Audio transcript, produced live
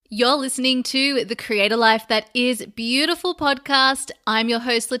You're listening to the Create a Life That Is Beautiful podcast. I'm your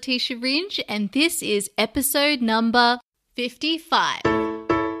host, Letitia Ringe, and this is episode number 55.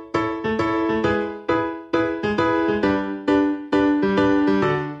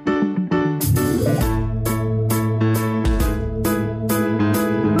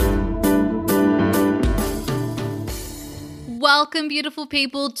 Welcome, beautiful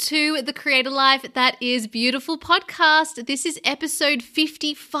people, to the Create a Life That Is Beautiful podcast. This is episode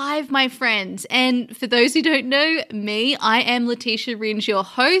 55, my friends. And for those who don't know me, I am Letitia Ringe, your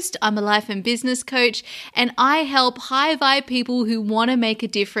host. I'm a life and business coach, and I help high vibe people who want to make a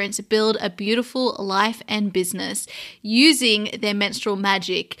difference build a beautiful life and business using their menstrual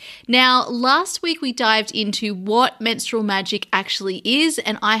magic. Now, last week we dived into what menstrual magic actually is,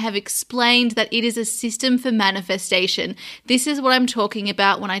 and I have explained that it is a system for manifestation. This is what I'm talking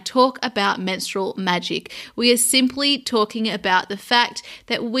about when I talk about menstrual magic. We are simply talking about the fact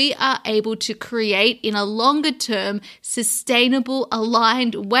that we are able to create in a longer term, sustainable,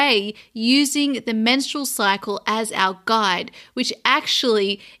 aligned way using the menstrual cycle as our guide, which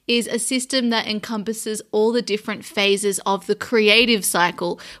actually is a system that encompasses all the different phases of the creative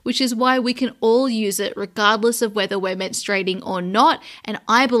cycle, which is why we can all use it regardless of whether we're menstruating or not. And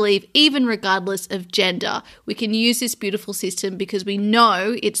I believe even regardless of gender, we can use this beautiful system because we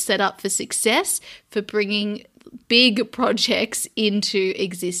know it's set up for success, for bringing big projects into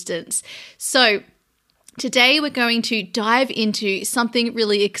existence. So today we're going to dive into something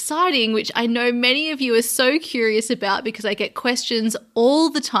really exciting, which I know many of you are so curious about because I get questions all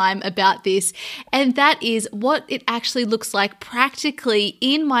the time about this, and that is what it actually looks like practically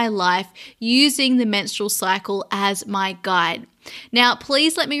in my life using the menstrual cycle as my guide. Now,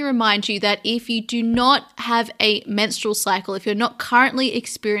 please let me remind you that if you do not have a menstrual cycle, if you're not currently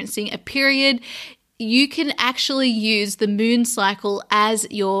experiencing a period, you can actually use the moon cycle as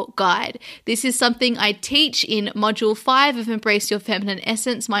your guide. This is something I teach in Module 5 of Embrace Your Feminine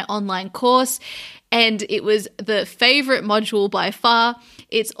Essence, my online course, and it was the favorite module by far.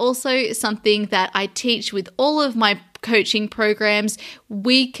 It's also something that I teach with all of my coaching programs.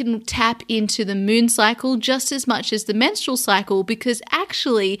 We can tap into the moon cycle just as much as the menstrual cycle because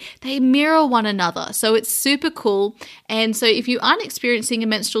actually they mirror one another. So it's super cool. And so if you aren't experiencing a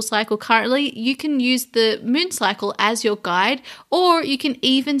menstrual cycle currently, you can use the moon cycle as your guide, or you can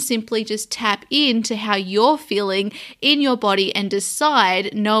even simply just tap into how you're feeling in your body and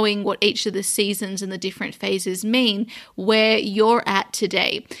decide, knowing what each of the seasons and the different phases mean, where you're at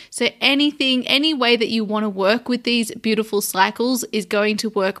today. So any way that you want to work with these beautiful cycles is going to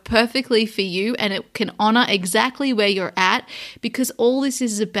work perfectly for you, and it can honor exactly where you're at, because all this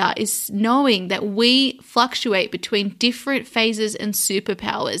is about is knowing that we fluctuate between different phases and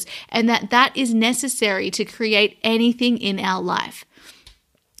superpowers, and that is necessary to create anything in our life.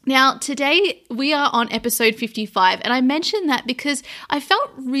 Now, today we are on episode 55, and I mentioned that because I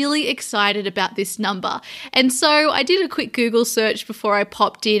felt really excited about this number. And so I did a quick Google search before I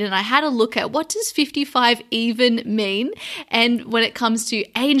popped in, and I had a look at what does 55 even mean, and when it comes to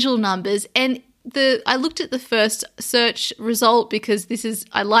angel numbers. And I looked at the first search result because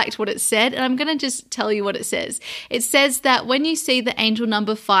I liked what it said, and I'm going to just tell you what it says. It says that when you see the angel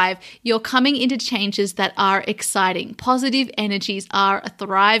number 5, you're coming into changes that are exciting. Positive energies are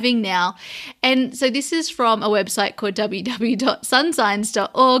thriving now. And so this is from a website called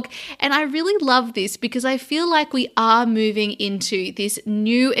www.sunsigns.org, and I really love this because I feel like we are moving into this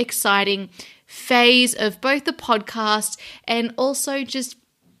new exciting phase of both the podcast and also just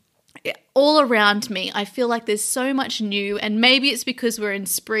all around me. I feel like there's so much new, and maybe it's because we're in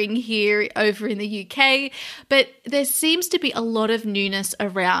spring here over in the UK, but there seems to be a lot of newness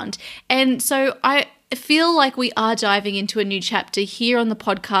around. And so I feel like we are diving into a new chapter here on the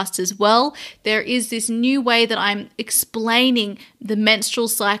podcast as well. There is this new way that I'm explaining the menstrual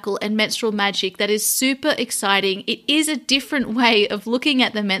cycle and menstrual magic that is super exciting. It is a different way of looking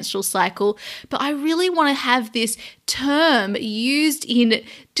at the menstrual cycle, but I really want to have this term used in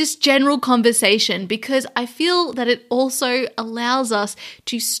just general conversation because I feel that it also allows us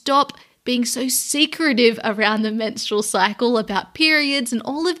to stop being so secretive around the menstrual cycle, about periods and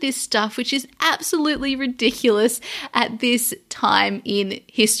all of this stuff, which is absolutely ridiculous at this time in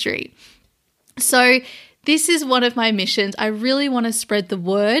history. So this is one of my missions. I really want to spread the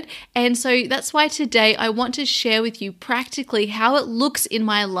word. And so that's why today I want to share with you practically how it looks in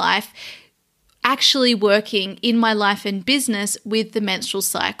my life actually working in my life and business with the menstrual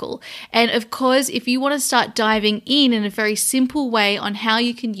cycle. And of course, if you want to start diving in a very simple way on how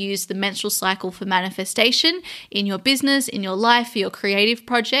you can use the menstrual cycle for manifestation in your business, in your life, for your creative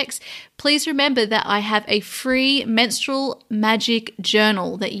projects, please remember that I have a free menstrual magic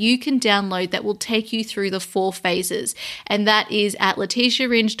journal that you can download that will take you through the 4 phases. And that is at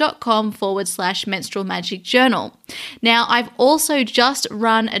leticiaringe.com/menstrual magic journal. Now, I've also just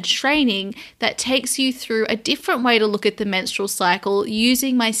run a training that takes you through a different way to look at the menstrual cycle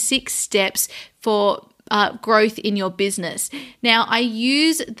using my 6 steps for growth in your business. Now, I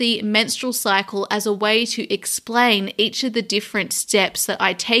use the menstrual cycle as a way to explain each of the different steps that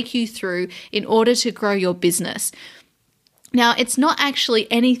I take you through in order to grow your business. Now, it's not actually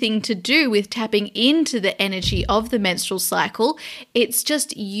anything to do with tapping into the energy of the menstrual cycle. It's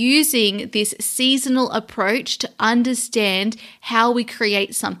just using this seasonal approach to understand how we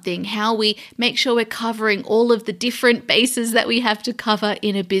create something, how we make sure we're covering all of the different bases that we have to cover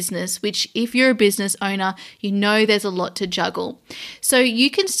in a business, which if you're a business owner, you know there's a lot to juggle. So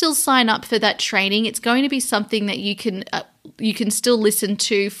you can still sign up for that training. It's going to be something that you can still listen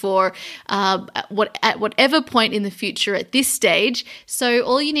to for at whatever point in the future at this stage. So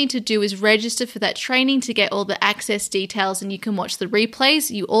all you need to do is register for that training to get all the access details, and you can watch the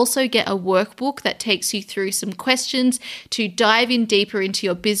replays. You also get a workbook that takes you through some questions to dive in deeper into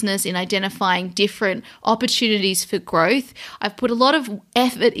your business in identifying different opportunities for growth. I've put a lot of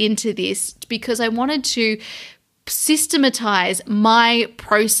effort into this because I wanted to systematize my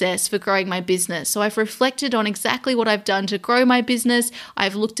process for growing my business. So I've reflected on exactly what I've done to grow my business.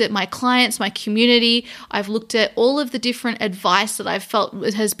 I've looked at my clients, my community. I've looked at all of the different advice that I've felt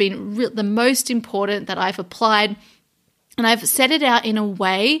has been the most important that I've applied. And I've set it out in a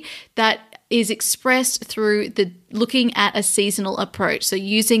way that is expressed through the looking at a seasonal approach. So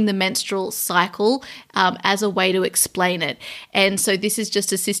using the menstrual cycle as a way to explain it. And so this is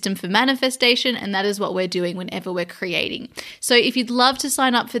just a system for manifestation, and that is what we're doing whenever we're creating. So if you'd love to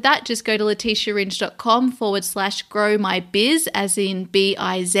sign up for that, just go to leticiaringe.com/grow-my-biz, as in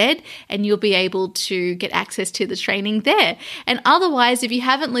B-I-Z, and you'll be able to get access to the training there. And otherwise, if you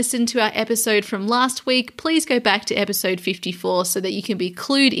haven't listened to our episode from last week, please go back to episode 54 so that you can be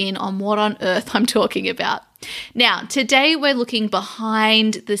clued in on what on earth I'm talking about. Now, today we're looking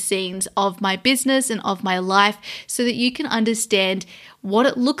behind the scenes of my business and of my life so that you can understand what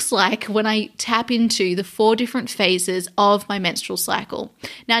it looks like when I tap into the 4 different phases of my menstrual cycle.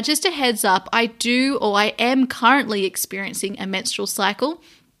 Now, just a heads up, I am currently experiencing a menstrual cycle.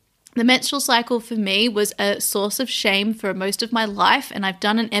 The menstrual cycle for me was a source of shame for most of my life, and I've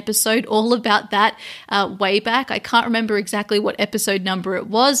done an episode all about that way back. I can't remember exactly what episode number it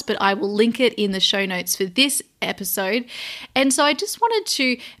was, but I will link it in the show notes for this episode. And so I just wanted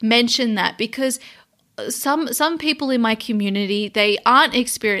to mention that because some people in my community, they aren't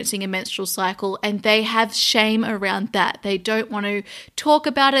experiencing a menstrual cycle and they have shame around that. They don't want to talk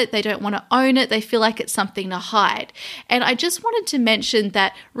about it. They don't want to own it. They feel like it's something to hide. And I just wanted to mention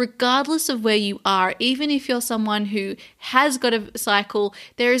that regardless of where you are, even if you're someone who has got a cycle,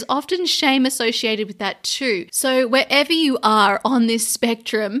 there is often shame associated with that too. So wherever you are on this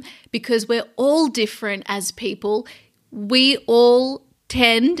spectrum, because we're all different as people, we all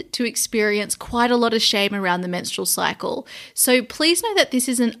tend to experience quite a lot of shame around the menstrual cycle. So please know that this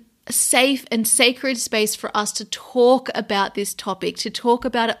is a safe and sacred space for us to talk about this topic, to talk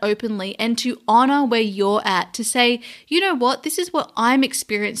about it openly, and to honor where you're at, to say, you know what, this is what I'm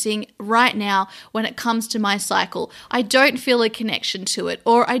experiencing right now when it comes to my cycle. I don't feel a connection to it,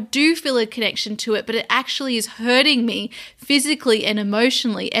 or I do feel a connection to it, but it actually is hurting me physically and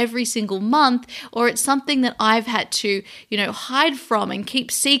emotionally every single month, or it's something that I've had to, hide from and keep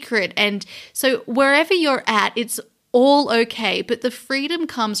secret. And so wherever you're at, it's all okay, but the freedom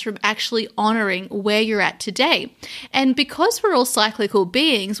comes from actually honoring where you're at today. And because we're all cyclical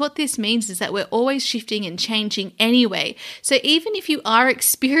beings, what this means is that we're always shifting and changing anyway. So even if you are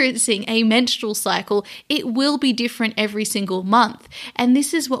experiencing a menstrual cycle, it will be different every single month. And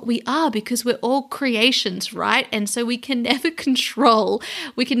this is what we are because we're all creations, right? And so we can never control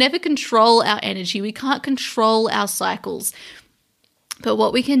our energy. We can't control our cycles. But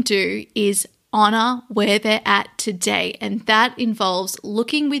what we can do is honor where they're at today. And that involves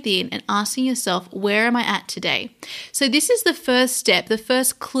looking within and asking yourself, where am I at today? So this is the first step, the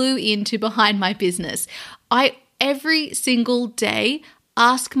first clue into behind my business. Every single day,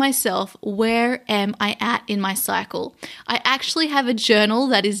 ask myself, where am I at in my cycle? I actually have a journal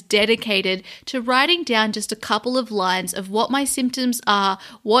that is dedicated to writing down just a couple of lines of what my symptoms are,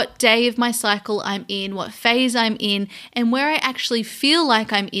 what day of my cycle I'm in, what phase I'm in, and where I actually feel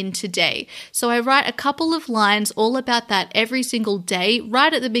like I'm in today. So I write a couple of lines all about that every single day,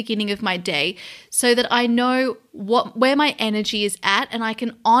 right at the beginning of my day, so that I know where my energy is at and I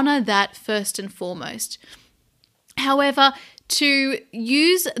can honor that first and foremost. However, to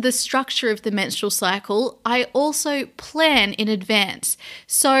use the structure of the menstrual cycle, I also plan in advance.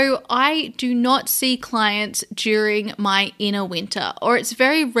 So I do not see clients during my inner winter, or it's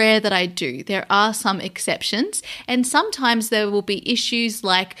very rare that I do. There are some exceptions, and sometimes there will be issues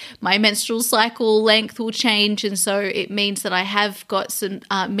like my menstrual cycle length will change, and so it means that I have got some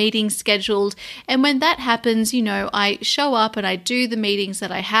meetings scheduled. And when that happens, I show up and I do the meetings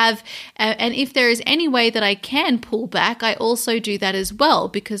that I have. And if there is any way that I can pull back, I also do that as well,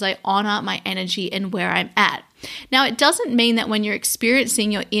 because I honor my energy and where I'm at. Now, it doesn't mean that when you're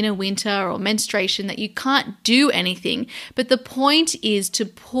experiencing your inner winter or menstruation that you can't do anything, but the point is to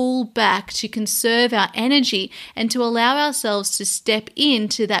pull back, to conserve our energy, and to allow ourselves to step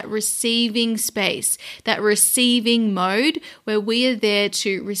into that receiving space, that receiving mode where we are there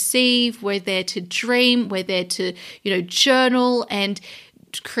to receive, we're there to dream, we're there to, journal and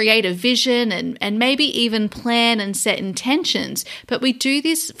create a vision and maybe even plan and set intentions. But we do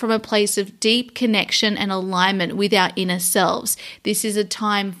this from a place of deep connection and alignment with our inner selves. This is a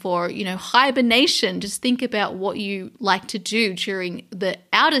time for, hibernation. Just think about what you like to do during the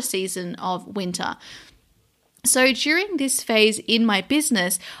outer season of winter. So during this phase in my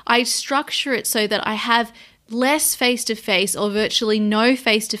business, I structure it so that I have less face-to-face or virtually no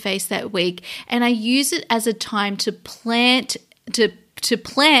face-to-face that week. And I use it as a time to plan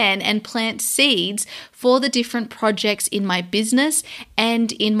and plant seeds for the different projects in my business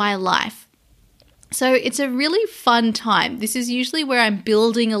and in my life. So it's a really fun time. This is usually where I'm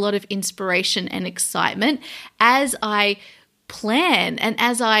building a lot of inspiration and excitement as I plan and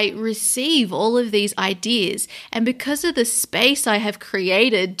as I receive all of these ideas. And because of the space I have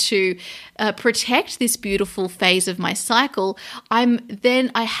created to protect this beautiful phase of my cycle, I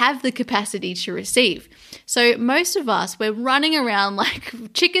have the capacity to receive. So most of us, we're running around like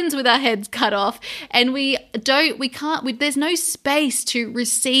chickens with our heads cut off, and there's no space to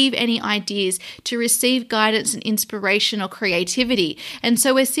receive any ideas, to receive guidance and inspiration or creativity. And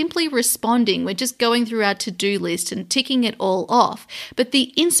so we're simply responding. We're just going through our to-do list and ticking it all off. But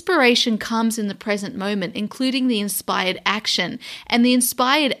the inspiration comes in the present moment, including the inspired action. And the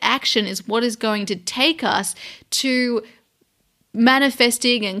inspired action is what is going to take us to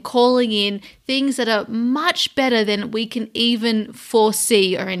manifesting and calling in things that are much better than we can even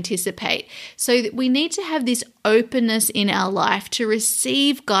foresee or anticipate. So we need to have this openness in our life to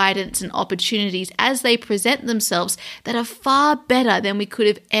receive guidance and opportunities as they present themselves that are far better than we could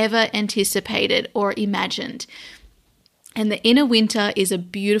have ever anticipated or imagined. And the inner winter is a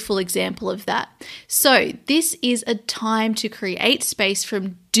beautiful example of that. So this is a time to create space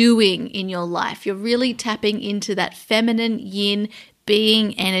from doing in your life. You're really tapping into that feminine yin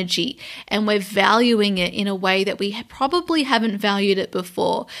being energy, and we're valuing it in a way that we probably haven't valued it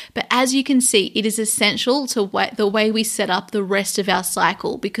before. But as you can see, it is essential to the way we set up the rest of our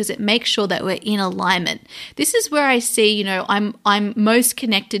cycle, because it makes sure that we're in alignment. This is where I see, I'm most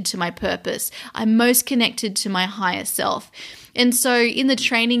connected to my purpose. I'm most connected to my higher self. And so in the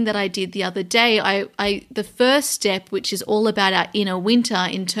training that I did the other day, the first step, which is all about our inner winter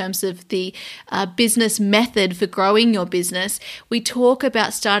in terms of the business method for growing your business, we talk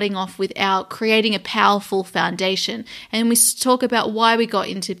about starting off with creating a powerful foundation. And we talk about why we got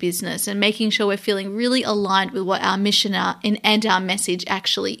into business and making sure we're feeling really aligned with what our mission and our message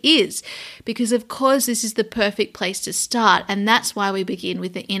actually is. Because of course, this is the perfect place to start. And that's why we begin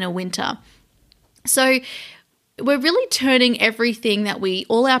with the inner winter. So we're really turning everything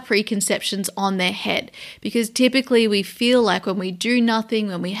all our preconceptions on their head, because typically we feel like when we do nothing,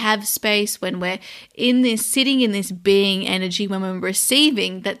 when we have space, when we're sitting in this being energy, when we're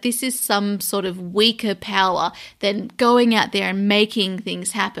receiving, that this is some sort of weaker power than going out there and making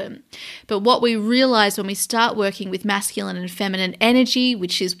things happen. But what we realize when we start working with masculine and feminine energy,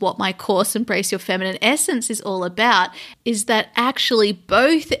 which is what my course Embrace Your Feminine Essence is all about, is that actually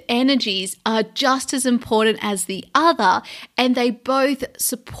both energies are just as important as the other, and they both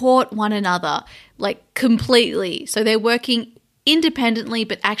support one another like completely. So they're working independently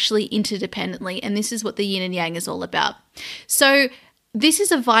but actually interdependently, and this is what the yin and yang is all about. So this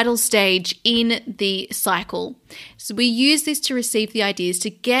is a vital stage in the cycle. So we use this to receive the ideas, to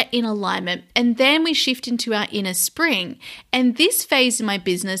get in alignment, and then we shift into our inner spring. And this phase in my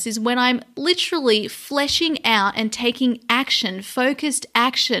business is when I'm literally fleshing out and taking action, focused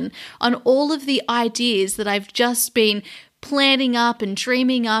action on all of the ideas that I've just been planning up and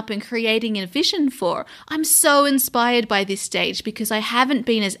dreaming up and creating a vision for. I'm so inspired by this stage because I haven't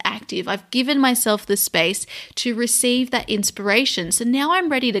been as active. I've given myself the space to receive that inspiration. So now I'm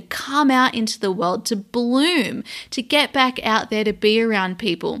ready to come out into the world, to bloom, to get back out there, to be around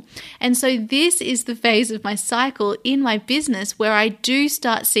people. And so this is the phase of my cycle in my business where I do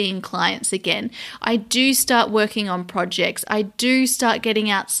start seeing clients again. I do start working on projects. I do start getting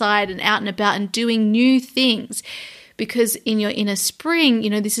outside and out and about and doing new things. Because in your inner spring,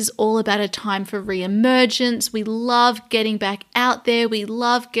 this is all about a time for re-emergence. We love getting back out there. We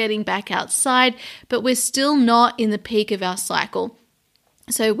love getting back outside, but we're still not in the peak of our cycle.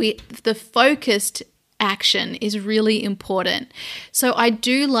 So the focused action is really important. So I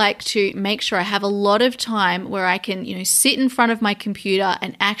do like to make sure I have a lot of time where I can, sit in front of my computer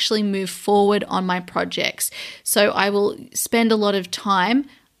and actually move forward on my projects. So I will spend a lot of time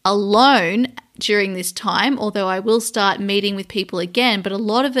alone during this time, although I will start meeting with people again, but a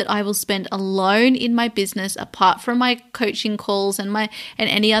lot of it I will spend alone in my business, apart from my coaching calls and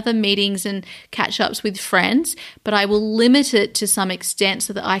any other meetings and catch-ups with friends, but I will limit it to some extent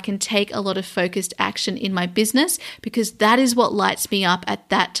so that I can take a lot of focused action in my business, because that is what lights me up at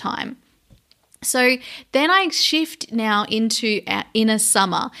that time. So then I shift now into our inner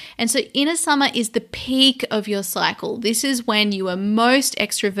summer. And so inner summer is the peak of your cycle. This is when you are most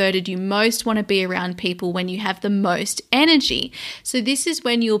extroverted, you most want to be around people, when you have the most energy. So this is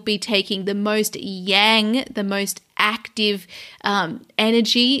when you'll be taking the most yang, the most active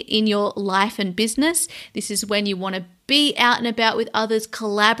energy in your life and business. This is when you want to be out and about with others,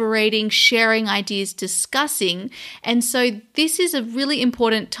 collaborating, sharing ideas, discussing. And so this is a really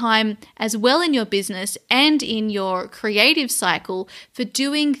important time as well in your business and in your creative cycle for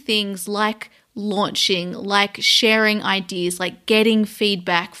doing things like launching, like sharing ideas, like getting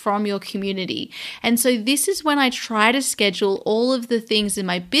feedback from your community. And so this is when I try to schedule all of the things in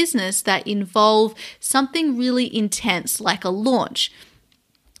my business that involve something really intense, like a launch.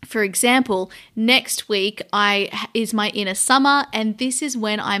 For example, next week is my inner summer, and this is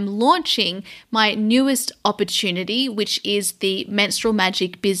when I'm launching my newest opportunity, which is the Menstrual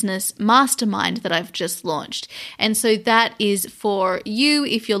Magic Business Mastermind that I've just launched. And so that is for you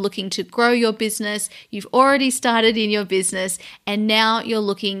if you're looking to grow your business, you've already started in your business, and now you're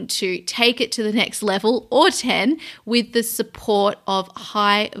looking to take it to the next level or 10 with the support of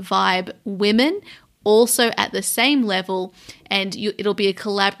high vibe women also at the same level, and it'll be a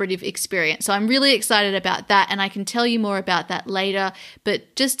collaborative experience. So I'm really excited about that, and I can tell you more about that later.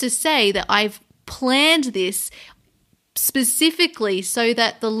 But just to say that I've planned this specifically so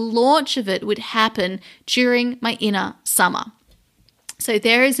that the launch of it would happen during my inner summer. So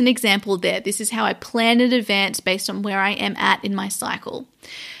there is an example there. This is how I plan in advance based on where I am at in my cycle.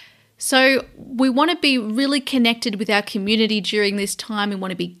 So we want to be really connected with our community during this time. We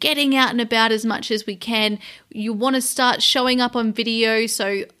want to be getting out and about as much as we can. You want to start showing up on video.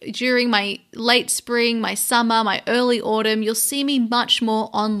 So during my late spring, my summer, my early autumn, you'll see me much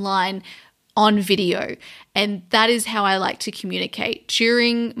more online on video. And that is how I like to communicate.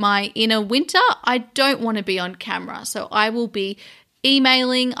 During my inner winter, I don't want to be on camera. So I will be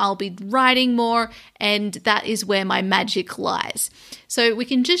emailing, I'll be writing more, and that is where my magic lies. So we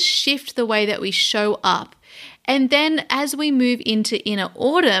can just shift the way that we show up. And then as we move into inner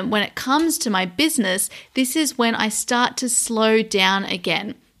autumn, when it comes to my business, this is when I start to slow down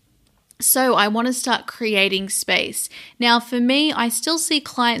again. So I want to start creating space. Now for me, I still see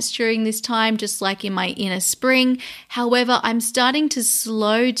clients during this time, just like in my inner spring. However, I'm starting to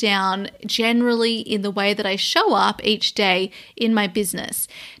slow down generally in the way that I show up each day in my business.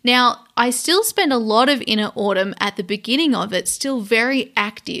 Now, I still spend a lot of inner autumn at the beginning of it, still very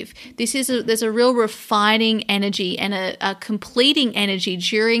active. There's a real refining energy and a completing energy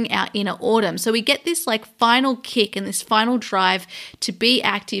during our inner autumn. So we get this like final kick and this final drive to be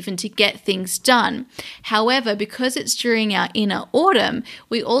active and to get things done. However, because it's during our inner autumn,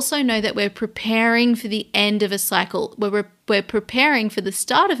 we also know that we're preparing for the end of a cycle, where we're preparing for the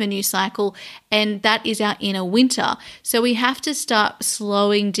start of a new cycle, and that is our inner winter. So we have to start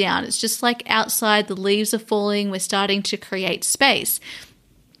slowing down. It's just like outside, the leaves are falling, we're starting to create space.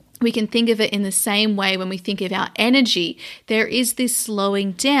 we can think of it in the same way when we think of our energy. There is this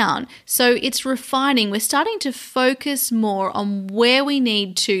slowing down. So it's refining. We're starting to focus more on where we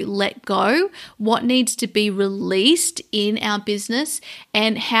need to let go, what needs to be released in our business,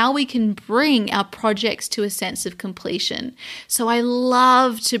 and how we can bring our projects to a sense of completion. So I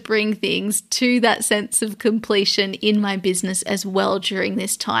love to bring things to that sense of completion in my business as well during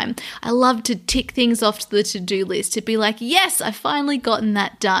this time. I love to tick things off the to-do list, to be like, yes, I've finally gotten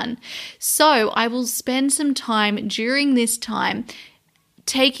that done. So I will spend some time during this time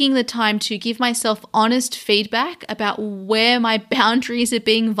taking the time to give myself honest feedback about where my boundaries are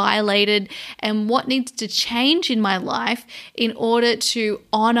being violated and what needs to change in my life in order to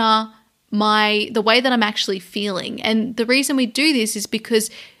honor the way that I'm actually feeling. And the reason we do this is because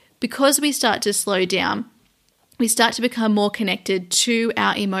we start to slow down, we start to become more connected to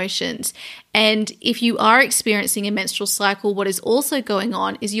our emotions. And if you are experiencing a menstrual cycle, what is also going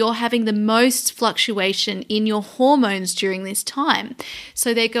on is you're having the most fluctuation in your hormones during this time.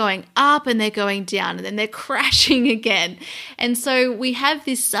 So they're going up and they're going down and then they're crashing again. And so we have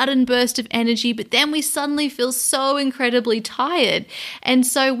this sudden burst of energy, but then we suddenly feel so incredibly tired. And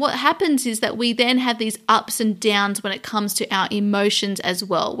so what happens is that we then have these ups and downs when it comes to our emotions as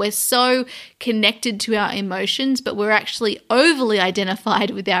well. We're so connected to our emotions, but we're actually overly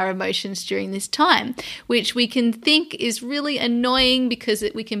identified with our emotions during this time, which we can think is really annoying because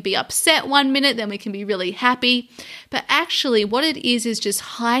we can be upset one minute, then we can be really happy. But actually what it is just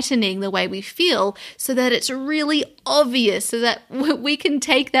heightening the way we feel so that it's really obvious, so that we can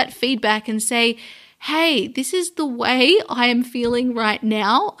take that feedback and say, hey, this is the way I am feeling right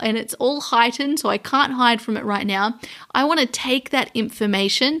now, and it's all heightened, so I can't hide from it right now. I want to take that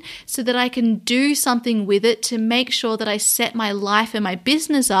information so that I can do something with it to make sure that I set my life and my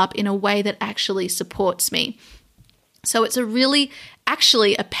business up in a way that actually supports me. So it's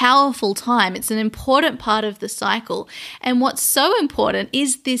actually a powerful time. It's an important part of the cycle. And what's so important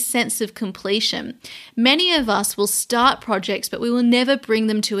is this sense of completion. Many of us will start projects, but we will never bring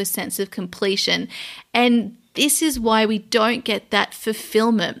them to a sense of completion. And this is why we don't get that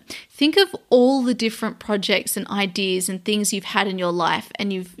fulfillment. Think of all the different projects and ideas and things you've had in your life,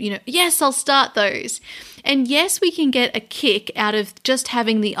 and yes, I'll start those. And yes, we can get a kick out of just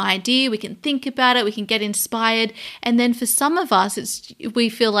having the idea. We can think about it, we can get inspired. And then for some of us, we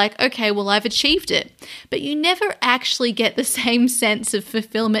feel like, okay, well, I've achieved it. But you never actually get the same sense of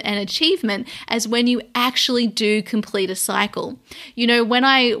fulfillment and achievement as when you actually do complete a cycle. When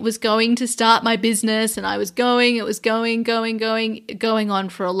I was going to start my business and it was going on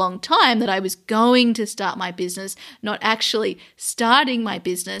for a long time that I was going to start my business, not actually starting my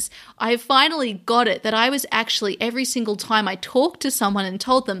business, I finally got it that I was actually, every single time I talked to someone and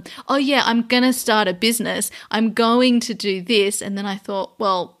told them, oh yeah, I'm going to start a business, I'm going to do this. And then I thought,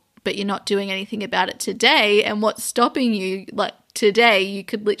 well, but you're not doing anything about it today. And what's stopping you? Like today, you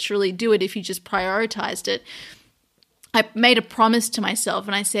could literally do it if you just prioritized it. I made a promise to myself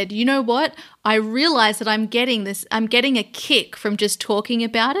and I said, you know what? I realize that I'm getting a kick from just talking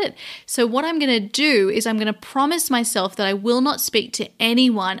about it. So what I'm going to do is I'm going to promise myself that I will not speak to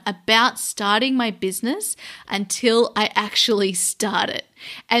anyone about starting my business until I actually start it.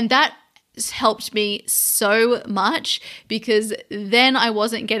 And that helped me so much because then I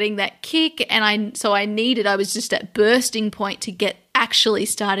wasn't getting that kick, and I was just at bursting point to get actually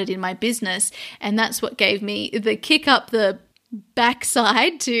started in my business. And that's what gave me the kick up the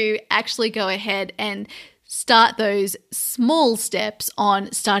backside to actually go ahead and start those small steps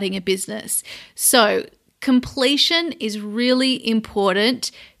on starting a business. So completion is really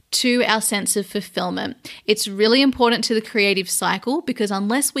important to our sense of fulfillment. It's really important to the creative cycle because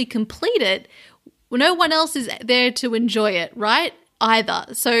unless we complete it, no one else is there to enjoy it, right? Either.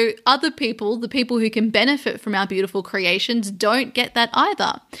 So other people, the people who can benefit from our beautiful creations, don't get that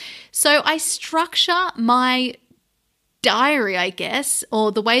either. So I structure my diary, I guess,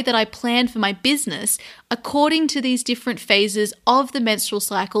 or the way that I plan for my business according to these different phases of the menstrual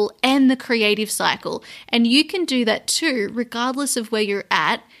cycle and the creative cycle. And you can do that too, regardless of where you're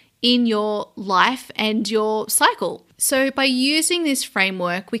at in your life and your cycle. So by using this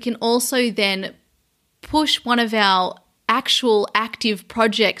framework, we can also then push one of our actual active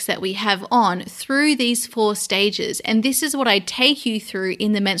projects that we have on through these 4 stages. And this is what I take you through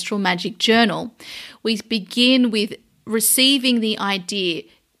in the Menstrual Magic Journal. We begin with receiving the idea,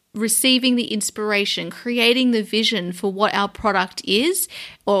 receiving the inspiration, creating the vision for what our product is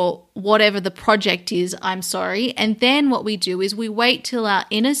or whatever the project is, And then what we do is we wait till our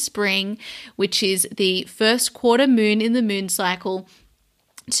inner spring, which is the first quarter moon in the moon cycle.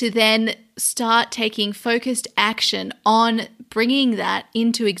 to then start taking focused action on bringing that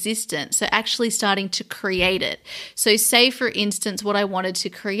into existence. So actually starting to create it. So say, for instance, what I wanted to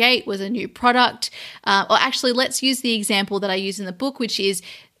create was a new product, or actually let's use the example that I use in the book, which is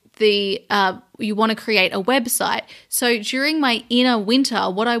you want to create a website. So during my inner winter,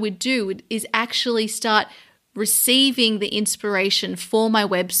 what I would do is actually start receiving the inspiration for my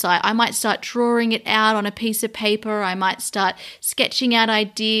website. I might start drawing it out on a piece of paper. I might start sketching out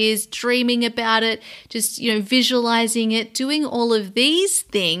ideas, dreaming about it, just, visualizing it, doing all of these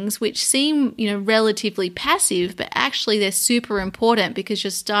things, which seem, relatively passive, but actually they're super important because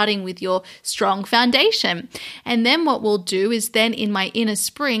you're starting with your strong foundation. And then what we'll do is then in my inner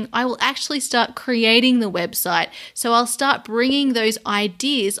spring, I will actually start creating the website. So I'll start bringing those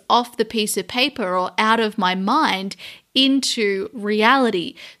ideas off the piece of paper or out of my mind into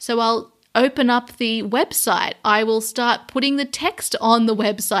reality. So I'll open up the website. I will start putting the text on the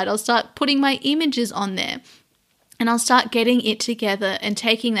website. I'll start putting my images on there. And I'll start getting it together and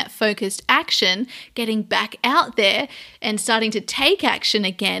taking that focused action, getting back out there and starting to take action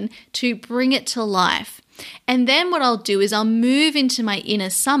again to bring it to life. And then what I'll do is I'll move into my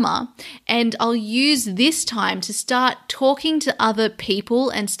inner summer and I'll use this time to start talking to other people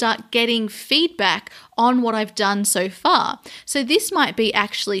and start getting feedback on what I've done so far. So this might be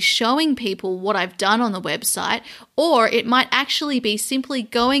actually showing people what I've done on the website, or it might actually be simply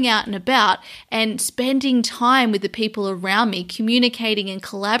going out and about and spending time with the people around me, communicating and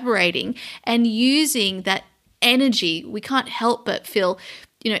collaborating and using that energy. We can't help but feel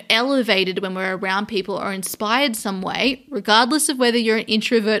elevated when we're around people or inspired some way, regardless of whether you're an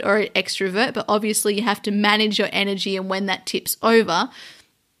introvert or an extrovert, but obviously you have to manage your energy and when that tips over.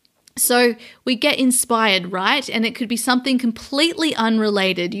 So we get inspired, right? And it could be something completely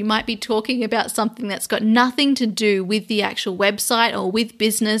unrelated. You might be talking about something that's got nothing to do with the actual website or with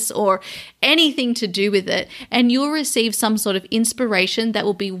business or anything to do with it. And you'll receive some sort of inspiration that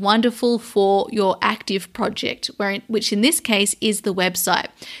will be wonderful for your active project, which in this case is the website.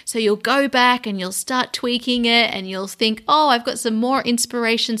 So you'll go back and you'll start tweaking it and you'll think, oh, I've got some more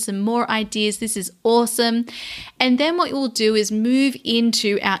inspiration, some more ideas. This is awesome. And then what we'll do is move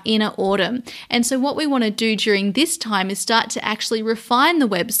into our inner autumn. And so what we want to do during this time is start to actually refine the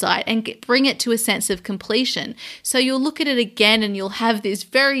website and bring it to a sense of completion. So you'll look at it again and you'll have this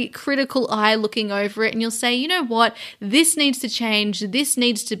very critical eye looking over it and you'll say, you know what, this needs to change. This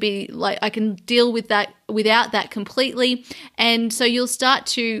needs to be like, I can deal with that without that completely. And so you'll start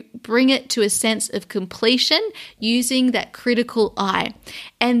to bring it to a sense of completion using that critical eye.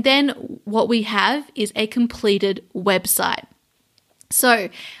 And then what we have is a completed website. So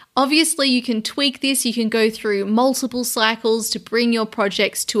obviously, you can tweak this. You can go through multiple cycles to bring your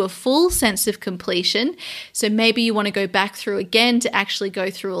projects to a full sense of completion. So maybe you want to go back through again to actually go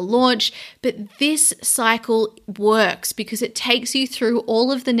through a launch. But this cycle works because it takes you through all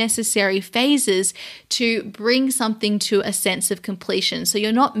of the necessary phases to bring something to a sense of completion. So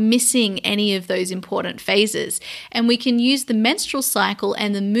you're not missing any of those important phases. And we can use the menstrual cycle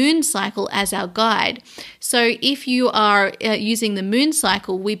and the moon cycle as our guide. So if you are using the moon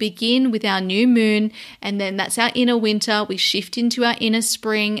cycle, we begin with our new moon, and then that's our inner winter. We shift into our inner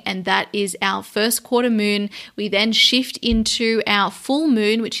spring, and that is our first quarter moon. We then shift into our full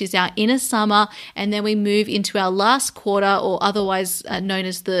moon, which is our inner summer, and then we move into our last quarter, or otherwise known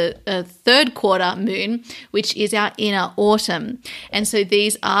as the third quarter moon, which is our inner autumn. And so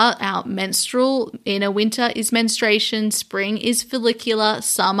these are our menstrual. Inner winter is menstruation, spring is follicular,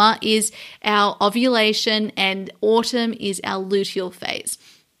 summer is our ovulation, and autumn is our luteal phase.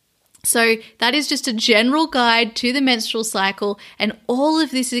 So that is just a general guide to the menstrual cycle, and all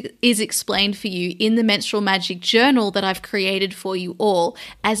of this is explained for you in the Menstrual Magic Journal that I've created for you all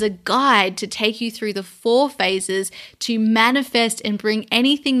as a guide to take you through the 4 phases to manifest and bring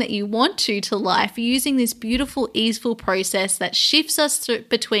anything that you want to life using this beautiful, easeful process that shifts us through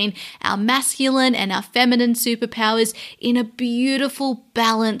between our masculine and our feminine superpowers in a beautiful,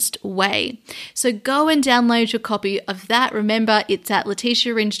 balanced way. So go and download your copy of that. Remember, it's at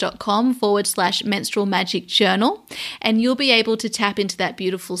leticiaringe.com/menstrual magic journal, and you'll be able to tap into that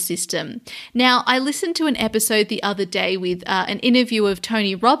beautiful system. Now, I listened to an episode the other day with an interview of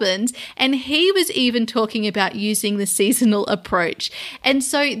Tony Robbins, and he was even talking about using the seasonal approach. And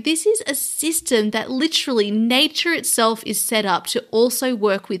so this is a system that literally nature itself is set up to also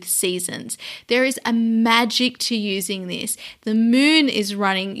work with seasons. There is a magic to using this. The moon is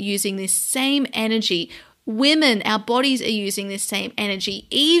running using this same energy. Women, our bodies are using this same energy.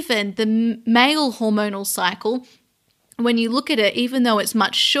 Even the male hormonal cycle, when you look at it, even though it's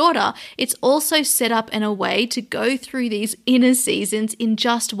much shorter, it's also set up in a way to go through these inner seasons in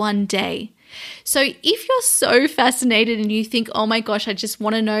just one day. So if you're so fascinated and you think, oh my gosh, I just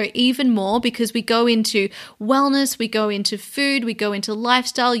want to know even more, because we go into wellness, we go into food, we go into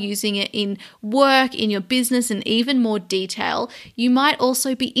lifestyle, using it in work, in your business, and even more detail, you might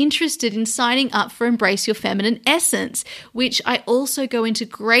also be interested in signing up for Embrace Your Feminine Essence, which I also go into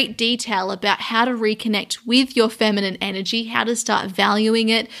great detail about how to reconnect with your feminine energy, how to start valuing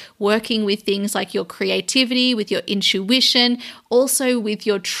it, working with things like your creativity, with your intuition, also with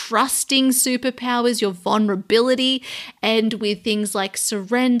your trusting superpowers, your vulnerability, and with things like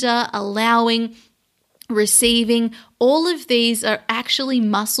surrender, allowing, receiving. All of these are actually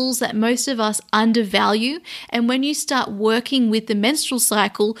muscles that most of us undervalue. And when you start working with the menstrual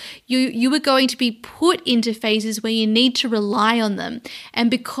cycle, you are going to be put into phases where you need to rely on them. And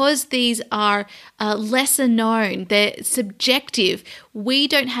because these are lesser known, they're subjective, we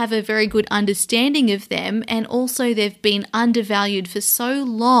don't have a very good understanding of them. And also they've been undervalued for so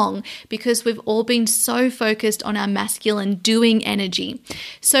long because we've all been so focused on our masculine doing energy.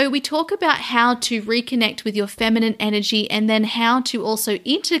 So we talk about how to reconnect with your feminine energy, and then how to also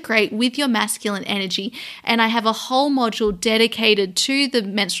integrate with your masculine energy. And I have a whole module dedicated to the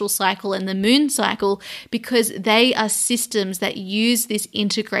menstrual cycle and the moon cycle, because they are systems that use this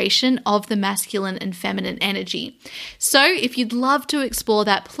integration of the masculine and feminine energy. So if you'd love to explore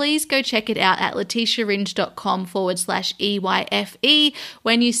that, please go check it out at letitiaringe.com/EYFE.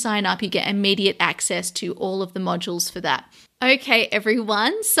 When you sign up, you get immediate access to all of the modules for that. Okay,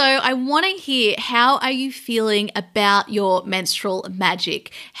 everyone. So I want to hear, how are you feeling about your menstrual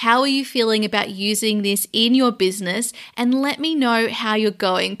magic? How are you feeling about using this in your business? And let me know how you're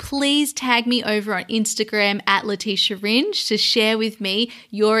going. Please tag me over on Instagram at Letitia Ringe to share with me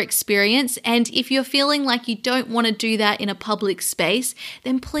your experience. And if you're feeling like you don't want to do that in a public space,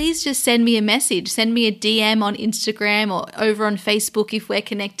 then please just send me a message. Send me a DM on Instagram or over on Facebook if we're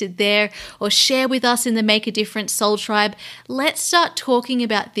connected there, or share with us in the Make a Difference Soul Tribe. Let's start talking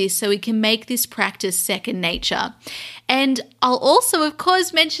about this so we can make this practice second nature. And I'll also, of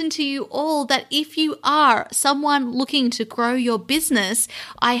course, mention to you all that if you are someone looking to grow your business,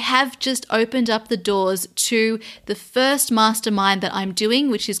 I have just opened up the doors to the first mastermind that I'm doing,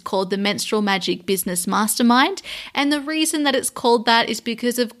 which is called the Menstrual Magic Business Mastermind. And the reason that it's called that is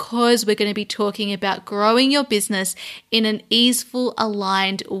because, of course, we're going to be talking about growing your business in an easeful,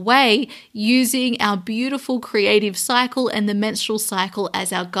 aligned way, using our beautiful creative cycle and the menstrual cycle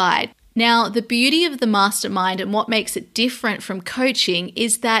as our guide. Now, the beauty of the mastermind and what makes it different from coaching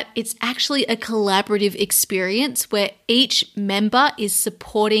is that it's actually a collaborative experience where each member is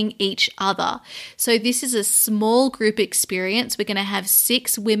supporting each other. So this is a small group experience. We're going to have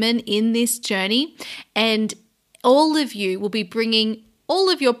 6 women in this journey, and all of you will be bringing all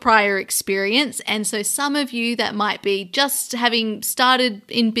of your prior experience. And so some of you that might be just having started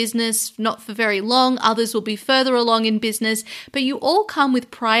in business, not for very long, others will be further along in business, but you all come with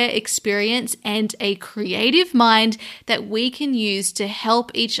prior experience and a creative mind that we can use to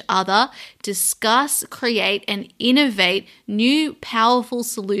help each other discuss, create, and innovate new powerful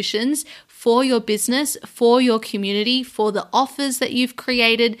solutions for your business, for your community, for the offers that you've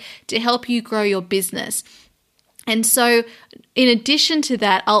created to help you grow your business. And so in addition to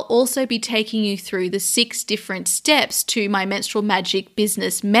that, I'll also be taking you through the 6 different steps to my Menstrual Magic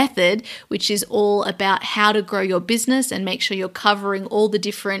business method, which is all about how to grow your business and make sure you're covering all the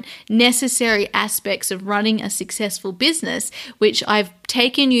different necessary aspects of running a successful business, which I've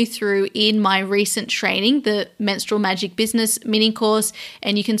taken you through in my recent training, the Menstrual Magic Business mini course,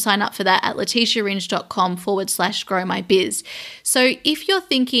 and you can sign up for that at letitiaringe.com/growmybiz. So if you're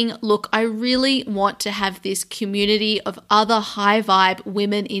thinking, look, I really want to have this community of other high vibe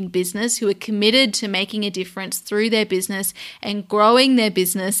women in business who are committed to making a difference through their business and growing their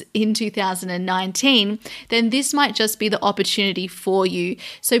business in 2019, then this might just be the opportunity for you.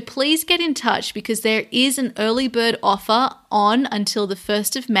 So please get in touch, because there is an early bird offer on until the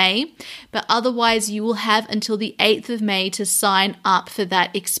 1st of May, but otherwise you will have until the 8th of May to sign up for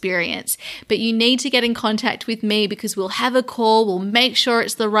that experience. But you need to get in contact with me, because we'll have a call, we'll make sure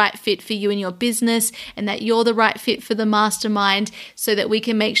it's the right fit for you and your business, and that you're the right fit for the mastermind, so that we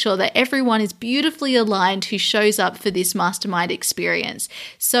can make sure that everyone is beautifully aligned who shows up for this mastermind experience.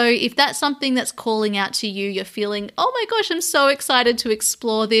 So if that's something that's calling out to you, you're feeling, oh my gosh, I'm so excited to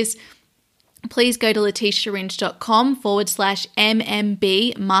explore this, please go to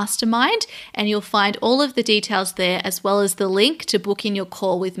letitiaringe.com/MMB mastermind, and you'll find all of the details there, as well as the link to book in your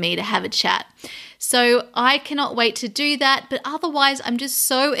call with me to have a chat. So I cannot wait to do that. But otherwise, I'm just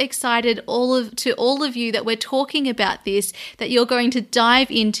so excited to all of you that we're talking about this, that you're going to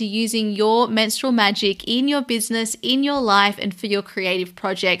dive into using your menstrual magic in your business, in your life, and for your creative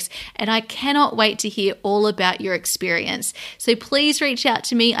projects. And I cannot wait to hear all about your experience. So please reach out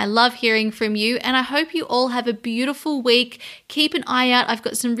to me. I love hearing from you, and I hope you all have a beautiful week. Keep an eye out. I've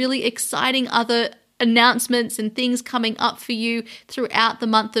got some really exciting other announcements and things coming up for you throughout the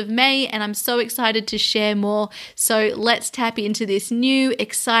month of May, and I'm so excited to share more. So let's tap into this new,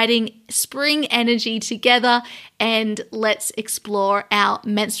 exciting spring energy together, and let's explore our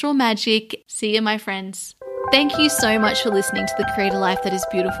menstrual magic. See you, my friends. Thank you so much for listening to the Create a Life That Is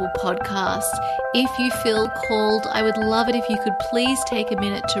Beautiful podcast. If you feel called, I would love it if you could please take a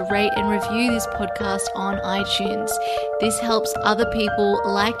minute to rate and review this podcast on iTunes. This helps other people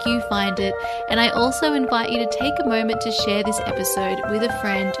like you find it. And I also invite you to take a moment to share this episode with a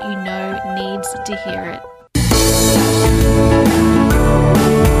friend you know needs to hear it.